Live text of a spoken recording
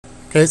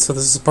Okay, so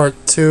this is part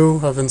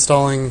 2 of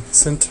installing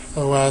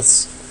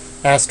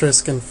CentOS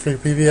Asterisk and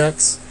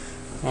FreePBX.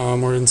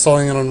 We're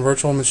installing it on a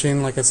virtual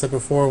machine, like I said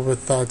before,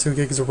 with 2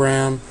 gigs of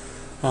RAM,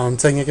 10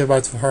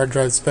 gigabytes of hard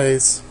drive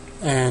space,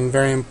 and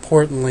very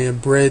importantly, a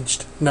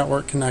bridged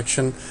network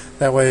connection.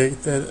 That way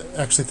it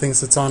actually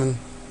thinks it's on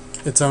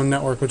its own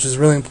network, which is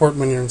really important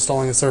when you're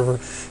installing a server.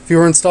 If you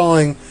were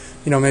installing,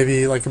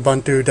 maybe like a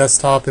Ubuntu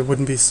desktop, it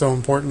wouldn't be so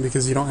important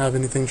because you don't have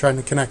anything trying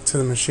to connect to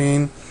the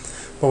machine.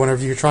 But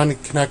whenever you're trying to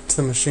connect to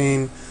the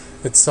machine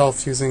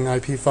itself using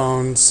IP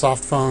phones,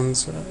 soft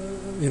phones,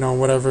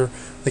 whatever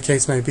the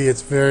case may be,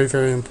 it's very,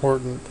 very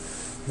important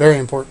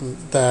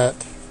that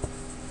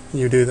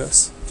you do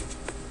this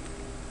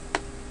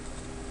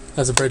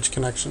as a bridge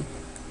connection.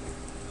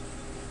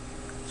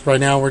 So right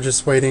now we're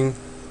just waiting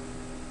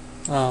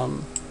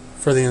for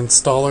the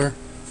installer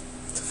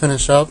to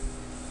finish up.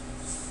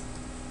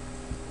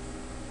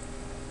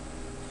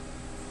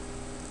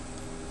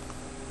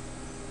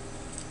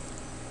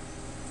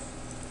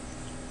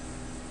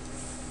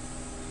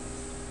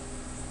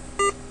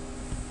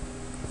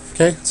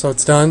 Okay, so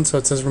it's done. So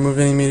it says remove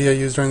any media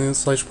used during the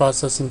installation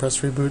process and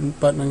press reboot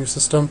button on your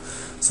system.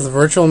 So the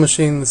virtual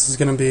machine, this is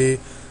going to be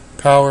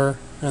power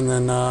and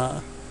then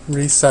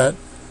reset.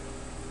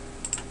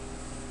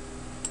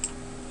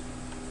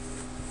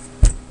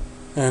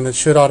 And it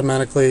should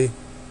automatically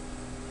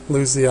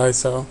lose the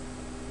ISO.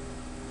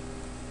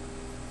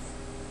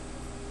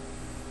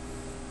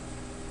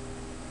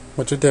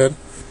 Which it did.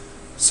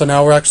 So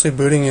now we're actually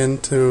booting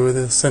into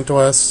the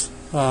CentOS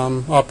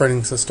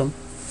operating system.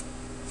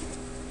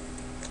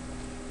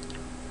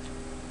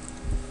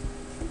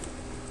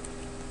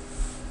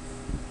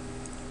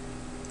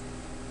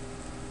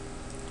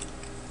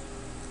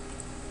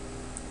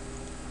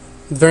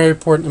 Very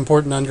important to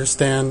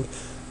understand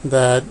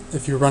that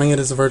if you're running it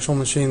as a virtual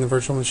machine, the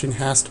virtual machine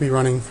has to be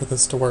running for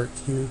this to work.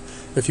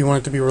 If you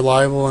want it to be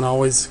reliable and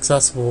always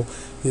accessible,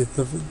 it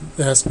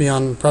has to be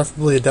on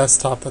preferably a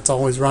desktop that's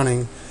always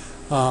running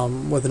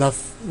with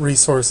enough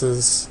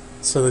resources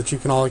so that you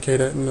can allocate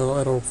it and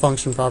it'll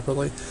function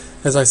properly.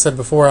 As I said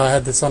before, I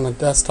had this on a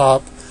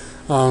desktop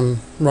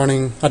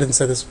running. I didn't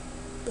say this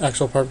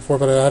actual part before,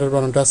 but I had it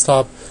run on a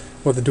desktop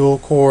with a dual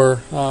core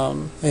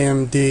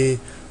AMD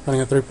running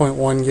at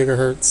 3.1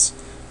 gigahertz.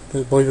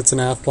 I believe it's an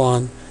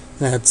Athlon,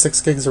 and it had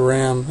 6 gigs of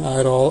RAM. I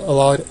had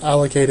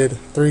allocated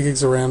 3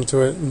 gigs of RAM to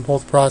it in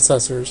both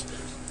processors.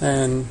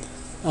 And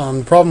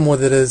the problem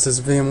with it is, as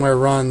VMware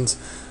runs,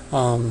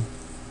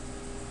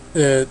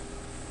 it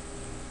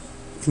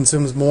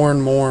consumes more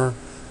and more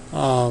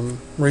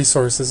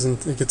resources, and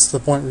it gets to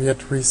the point where you have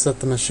to reset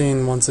the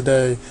machine once a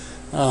day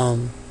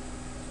so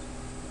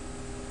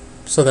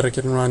that it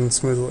can run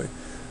smoothly.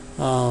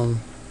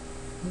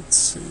 Let's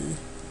see.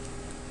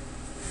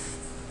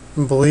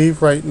 I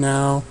believe right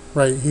now,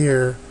 right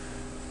here,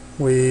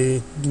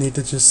 we need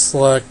to just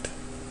select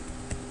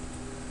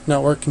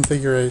network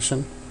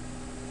configuration,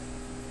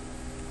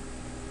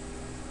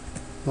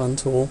 run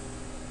tool,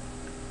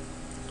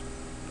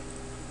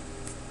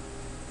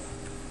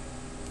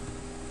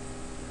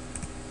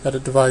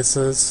 edit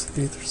devices,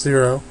 Ether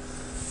 0.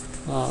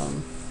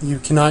 You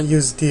cannot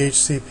use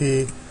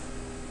DHCP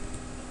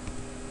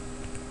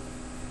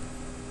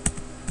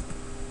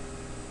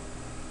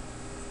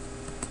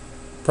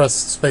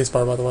press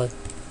spacebar, by the way.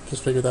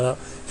 Just figured that out.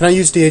 Can I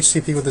use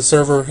DHCP with the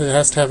server? It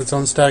has to have its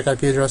own static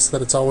IP address so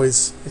that it's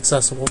always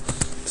accessible.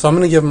 So I'm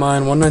going to give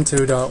mine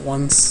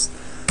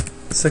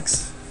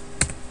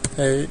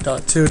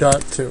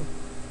 192.168.2.2.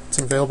 It's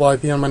an available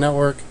IP on my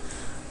network,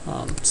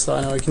 so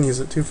I know I can use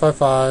it.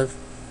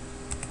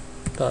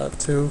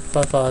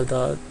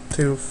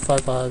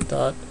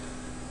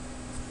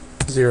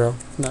 255.255.255.0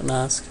 net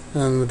mask.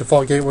 And the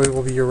default gateway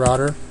will be your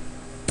router.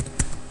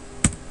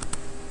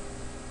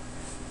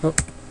 Oh.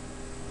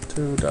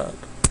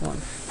 2.1,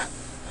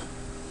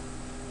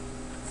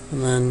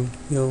 and then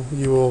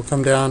you will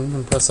come down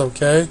and press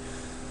OK.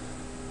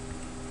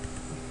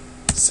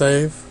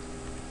 Save.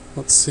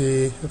 Let's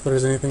see if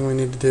there's anything we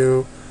need to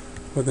do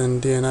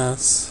within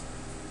DNS.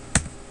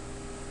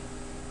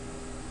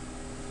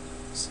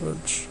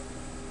 Search.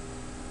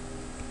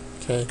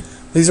 Okay,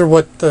 these are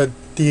what the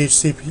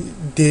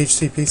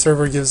DHCP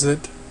server gives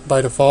it by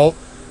default,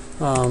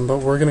 but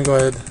we're going to go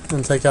ahead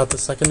and take out the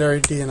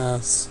secondary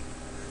DNS.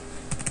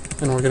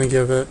 And we're going to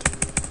give it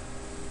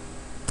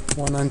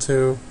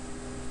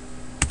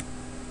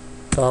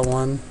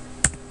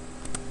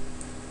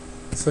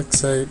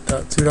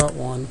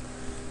 192.168.2.1,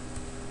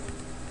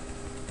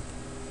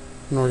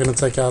 and we're going to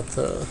take out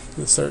the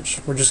search.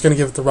 We're just going to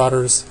give it the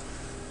router's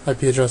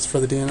IP address for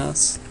the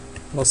DNS.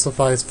 It'll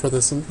suffice for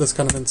this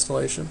kind of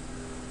installation.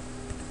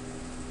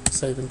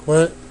 Save and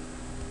quit.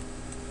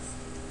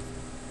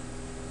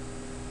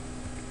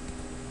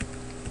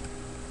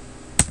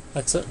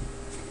 Exit.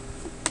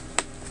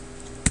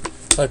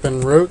 Type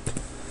in root,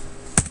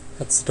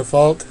 that's the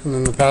default, and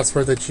then the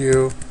password that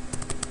you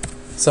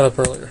set up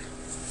earlier.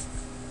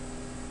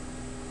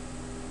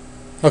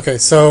 Okay,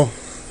 so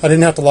I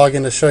didn't have to log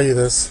in to show you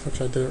this, which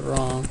I did it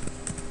wrong.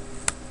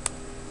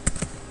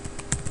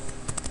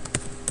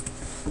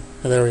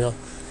 there we go.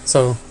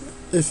 So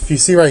if you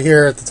see right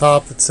here at the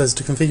top, it says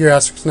to configure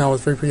Asterisk now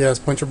with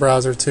FreePBX, point your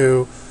browser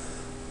to,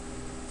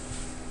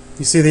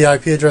 you see the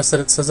IP address that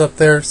it says up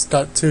there, it's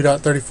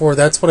 .2.34.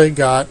 That's what it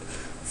got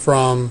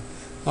from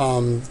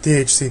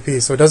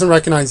DHCP. So it doesn't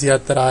recognize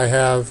yet that I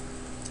have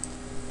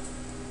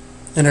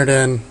entered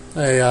in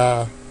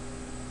a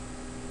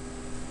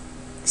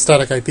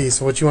static IP.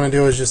 So what you want to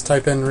do is just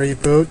type in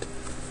reboot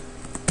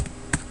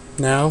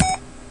now.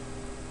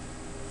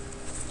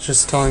 It's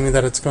just telling me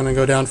that it's going to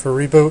go down for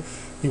reboot.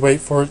 You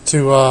wait for it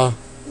to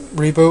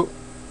reboot,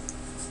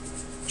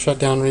 shut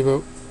down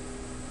reboot.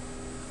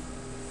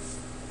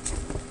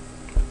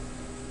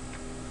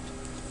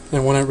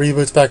 And when it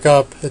reboots back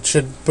up, it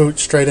should boot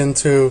straight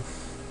into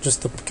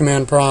just the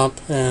command prompt,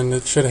 and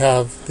it should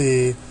have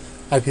the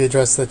IP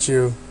address that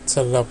you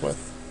set it up with.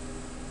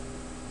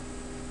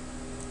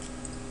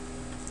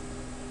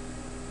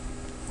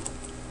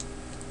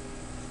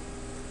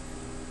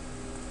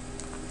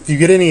 If you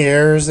get any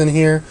errors in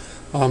here,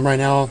 right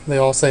now they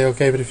all say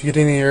okay, but if you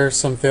get any errors,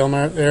 some fail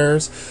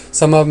errors,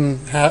 some of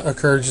them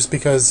occur just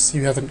because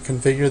you haven't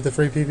configured the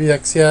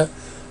FreePBX yet.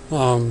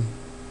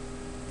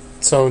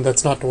 So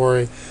that's not to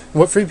worry.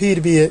 What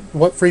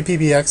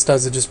FreePBX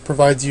does, it just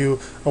provides you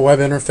a web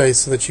interface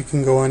so that you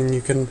can go in and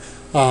you can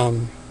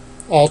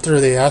alter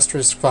the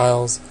asterisk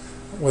files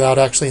without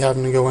actually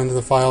having to go into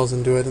the files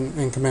and do it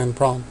in command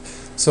prompt.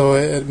 So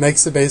it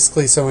makes it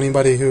basically so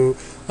anybody who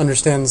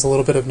understands a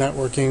little bit of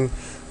networking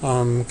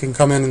can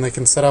come in and they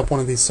can set up one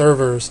of these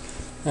servers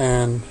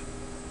and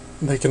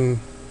they can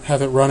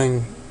have it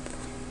running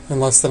in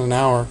less than an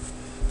hour,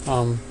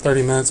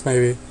 30 minutes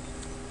maybe.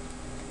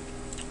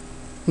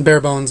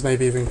 Bare bones,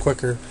 maybe even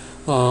quicker.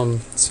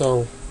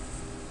 So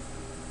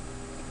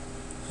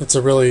it's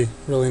a really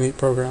neat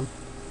program.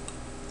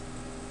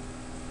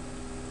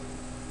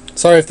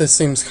 Sorry if this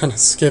seems kind of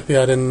skippy.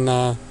 I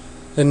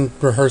didn't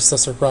rehearse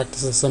this or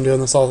practice this. I'm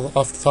doing this all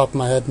off the top of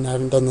my head, and I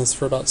haven't done this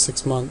for about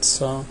 6 months.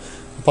 So I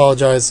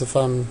apologize if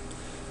I'm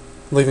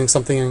leaving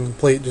something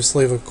incomplete. Just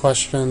leave a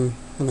question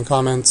in the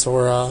comments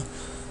or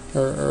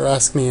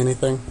ask me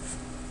anything.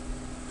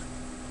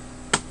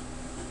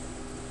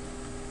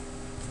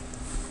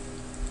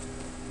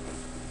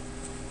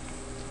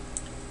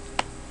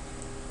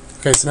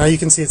 Okay, so now you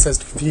can see it says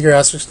to configure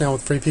Asterisk now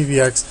with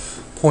FreePBX,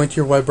 point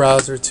your web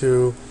browser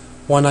to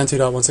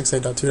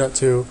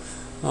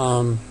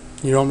 192.168.2.2.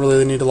 You don't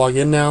really need to log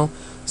in now.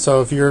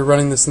 So if you're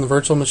running this in the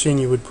virtual machine,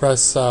 you would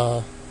press,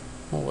 what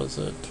was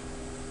it?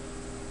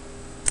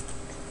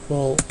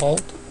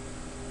 Control-Alt?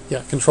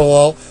 Yeah,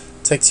 Control-Alt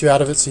takes you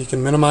out of it so you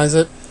can minimize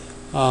it.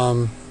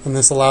 And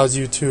this allows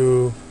you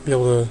to be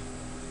able to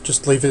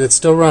just leave it. It's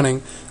still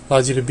running.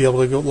 Allows you to be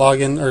able to go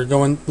log in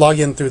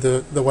through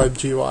the web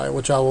GUI,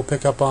 which I will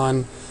pick up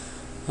on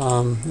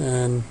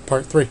in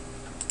Part 3.